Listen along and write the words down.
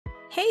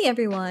Hey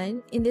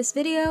everyone! In this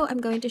video,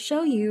 I'm going to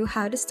show you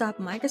how to stop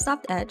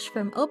Microsoft Edge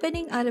from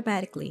opening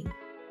automatically.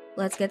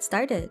 Let's get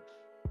started.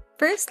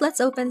 First,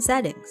 let's open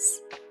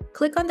Settings.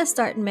 Click on the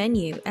Start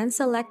menu and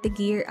select the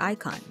gear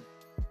icon.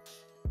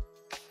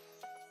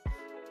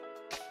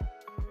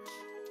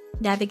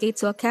 Navigate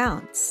to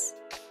Accounts.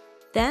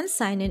 Then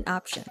Sign In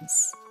Options.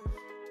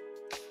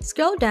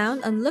 Scroll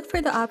down and look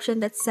for the option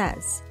that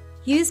says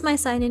Use my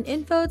sign-in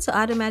info to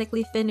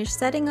automatically finish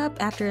setting up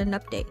after an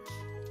update.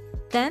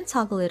 Then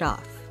toggle it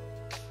off.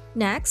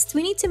 Next,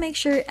 we need to make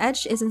sure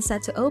Edge isn't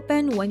set to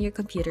open when your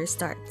computer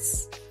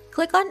starts.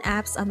 Click on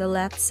Apps on the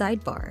left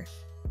sidebar.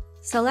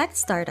 Select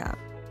Startup.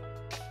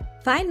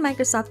 Find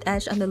Microsoft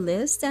Edge on the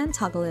list and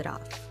toggle it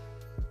off.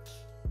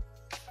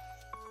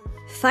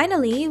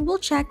 Finally, we'll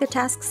check the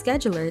Task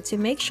Scheduler to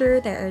make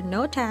sure there are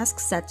no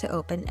tasks set to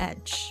open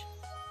Edge.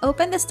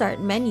 Open the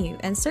Start menu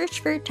and search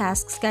for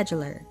Task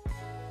Scheduler.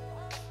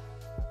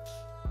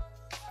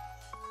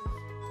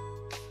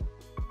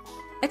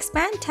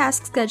 Expand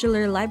Task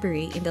Scheduler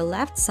library in the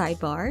left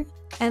sidebar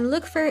and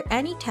look for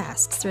any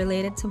tasks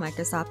related to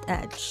Microsoft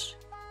Edge.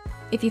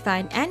 If you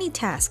find any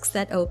tasks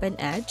that open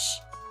Edge,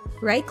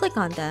 right-click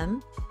on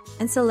them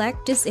and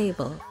select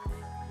Disable.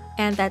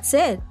 And that's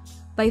it!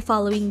 By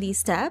following these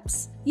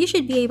steps, you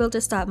should be able to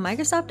stop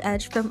Microsoft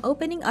Edge from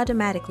opening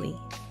automatically.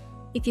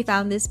 If you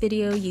found this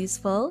video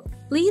useful,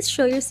 please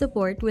show your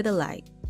support with a like.